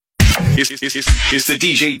It's the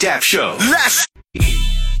DJ Dap Show. Let's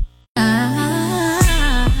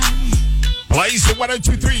Blaze the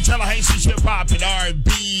 102.3 Tallahassee Hip Hop and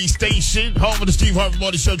R&B station, home of the Steve Harvey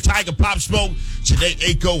Morning Show, Tiger Pop Smoke, Janae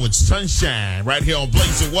Aiko with Sunshine, right here on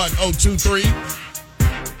Blaze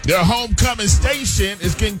 102.3. Their homecoming station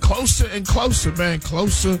is getting closer and closer, man,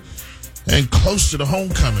 closer and closer to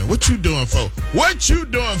homecoming. What you doing for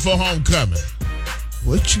homecoming?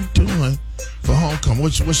 What you doing for homecoming?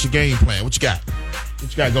 What's your game plan? What you got? What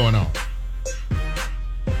you got going on?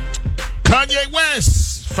 Kanye West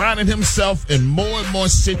finding himself in more and more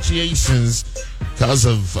situations because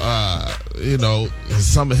of,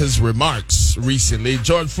 some of his remarks recently.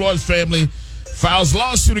 George Floyd's family files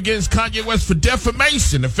lawsuit against Kanye West for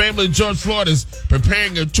defamation. The family of George Floyd is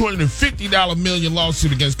preparing a $250 million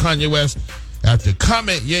lawsuit against Kanye West after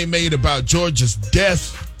comment Ye made about George's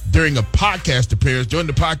death during a podcast appearance. During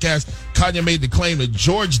the podcast, Kanye made the claim that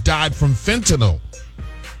George died from fentanyl.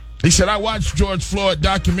 He said, I watched George Floyd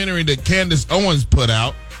documentary that Candace Owens put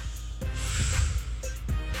out.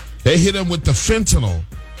 They hit him with the fentanyl.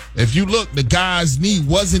 If you look, the guy's knee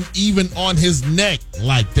wasn't even on his neck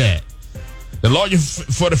like that. The lawyer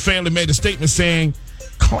for the family made a statement saying,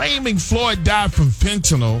 claiming Floyd died from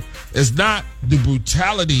fentanyl is not the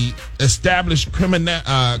brutality established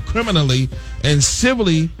criminally and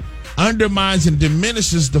civilly undermines and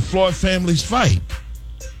diminishes the Floyd family's fight.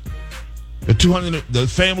 The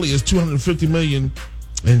family is $250 million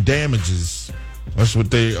in damages. That's what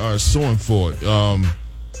they are suing for. And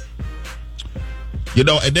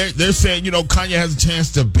they're saying, Kanye has a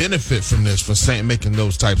chance to benefit from this, for making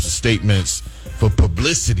those types of statements for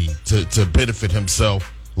publicity to benefit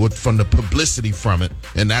himself from the publicity from it.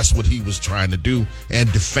 And that's what he was trying to do,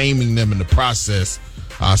 and defaming them in the process.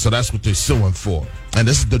 So that's what they're suing for. And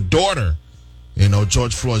this is the daughter,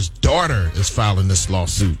 George Floyd's daughter is filing this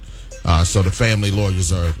lawsuit. So the family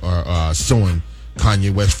lawyers are suing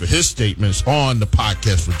Kanye West for his statements on the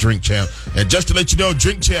podcast for Drink Champ. And just to let you know,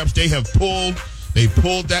 Drink Champs, they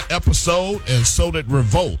pulled that episode, and so did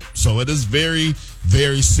Revolt. So it is very,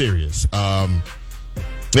 very serious.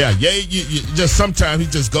 Just sometimes he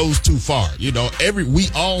just goes too far. We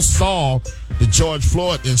all saw the George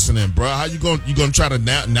Floyd incident, bro. How you gonna try to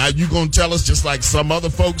now you gonna tell us, just like some other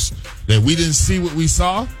folks, that we didn't see what we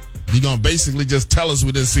saw? You're going to basically just tell us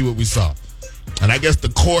we didn't see what we saw. And I guess the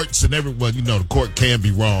courts and everyone, the court can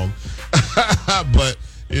be wrong. But,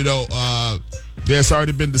 it's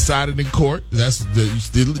already been decided in court.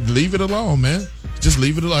 Leave it alone, man. Just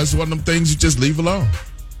leave it alone. It's one of them things you just leave alone.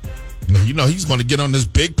 He's going to get on this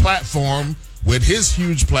big platform with his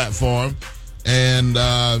huge platform. And,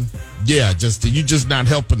 you're just not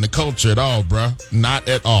helping the culture at all, bro. Not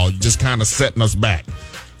at all. You're just kind of setting us back.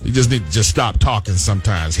 You just need to just stop talking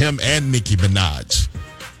sometimes. Him and Nicki Minaj.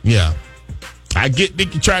 Yeah. I get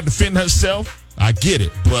Nicki tried to defend herself. I get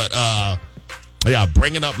it. But,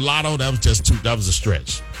 bringing up Lotto, that was a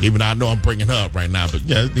stretch. Even though I know I'm bringing her up right now, but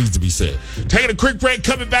yeah, it needs to be said. Taking a quick break,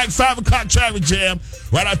 coming back, 5 o'clock traffic jam.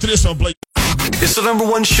 Right after this on Blake. It's the number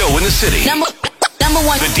one show in the city. Number one.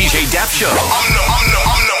 The DJ Dap Show. I'm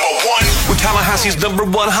number one. With Tallahassee's number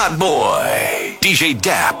one hot boy, DJ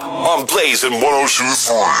Dap, on Blaze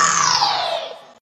 102.3.